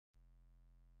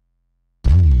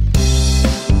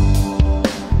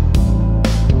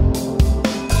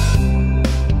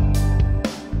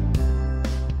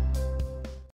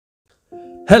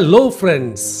Hello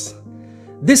friends,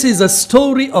 this is a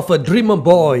story of a dreamer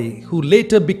boy who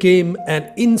later became an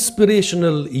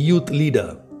inspirational youth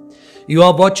leader. You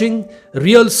are watching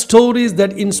Real Stories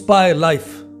That Inspire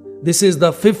Life. This is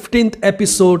the 15th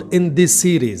episode in this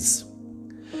series.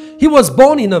 He was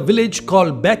born in a village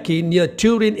called Becchi near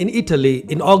Turin in Italy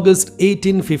in August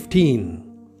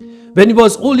 1815. When he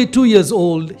was only 2 years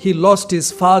old, he lost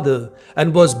his father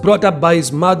and was brought up by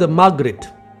his mother Margaret.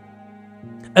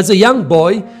 As a young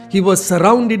boy, he was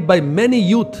surrounded by many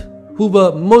youth who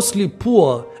were mostly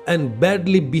poor and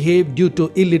badly behaved due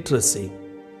to illiteracy.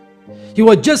 He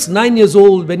was just 9 years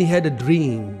old when he had a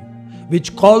dream,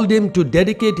 which called him to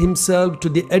dedicate himself to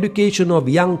the education of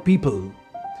young people.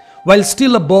 While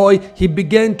still a boy, he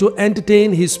began to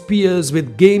entertain his peers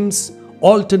with games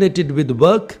alternated with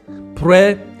work,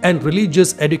 prayer, and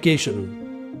religious education.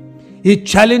 He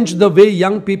challenged the way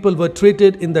young people were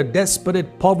treated in the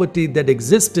desperate poverty that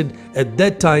existed at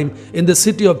that time in the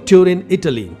city of Turin,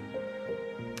 Italy.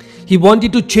 He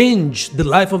wanted to change the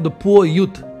life of the poor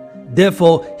youth.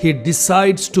 Therefore, he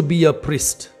decides to be a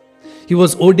priest. He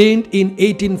was ordained in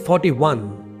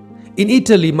 1841. In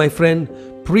Italy, my friend,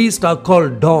 priests are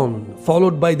called Don,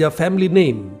 followed by their family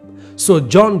name. So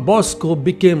Don Bosco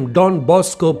became Don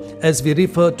Bosco as we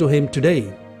refer to him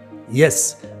today.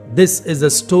 Yes, this is the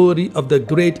story of the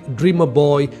great dreamer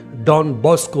boy Don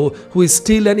Bosco, who is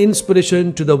still an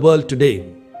inspiration to the world today.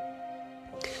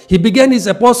 He began his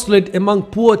apostolate among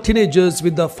poor teenagers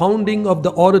with the founding of the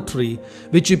oratory,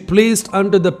 which he placed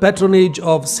under the patronage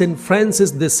of St.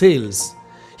 Francis de Sales.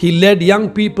 He led young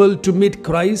people to meet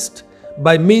Christ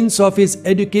by means of his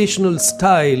educational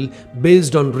style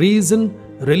based on reason,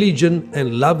 religion,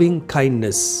 and loving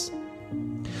kindness.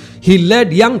 He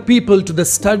led young people to the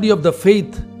study of the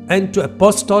faith and to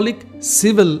apostolic,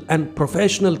 civil, and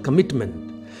professional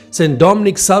commitment. St.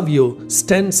 Dominic Savio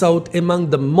stands out among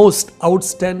the most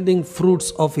outstanding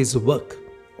fruits of his work.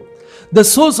 The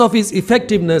source of his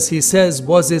effectiveness, he says,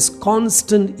 was his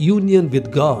constant union with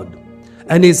God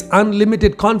and his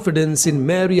unlimited confidence in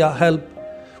Mary, our help,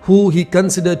 who he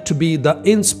considered to be the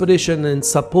inspiration and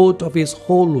support of his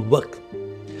whole work.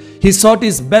 He sought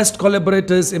his best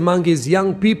collaborators among his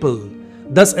young people,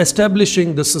 thus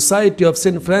establishing the Society of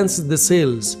St. Francis de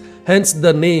Sales, hence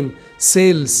the name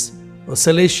Sales or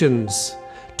Salesians.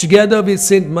 Together with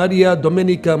St. Maria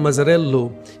Domenica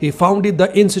Mazzarello, he founded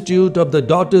the Institute of the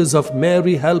Daughters of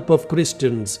Mary, Help of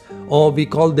Christians, or we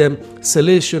call them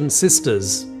Salesian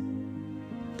Sisters.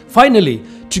 Finally,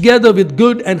 together with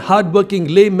good and hardworking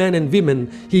laymen and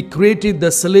women, he created the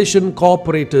Salesian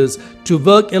Cooperators to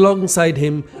work alongside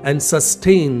him and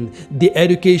sustain the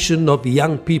education of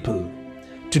young people.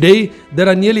 Today, there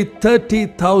are nearly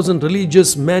 30,000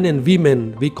 religious men and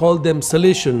women, we call them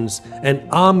Salesians, an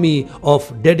army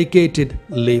of dedicated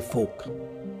layfolk.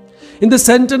 In the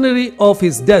centenary of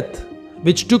his death,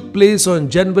 which took place on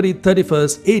January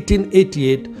 31st,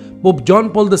 1888, Pope John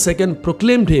Paul II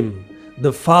proclaimed him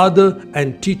the father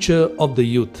and teacher of the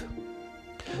youth.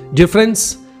 Dear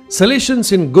friends,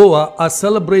 Salesians in Goa are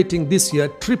celebrating this year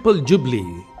Triple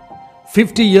Jubilee.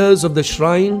 50 years of the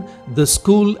shrine, the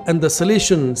school, and the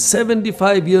Salesian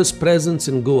 75 years presence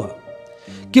in Goa.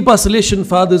 Keep our Salesian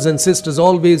fathers and sisters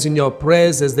always in your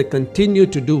prayers as they continue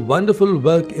to do wonderful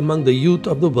work among the youth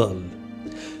of the world.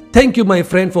 Thank you, my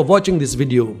friend, for watching this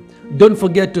video. Don't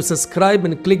forget to subscribe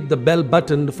and click the bell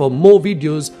button for more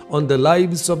videos on the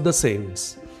lives of the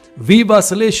saints. Viva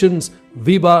Salesians,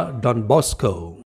 Viva Don Bosco!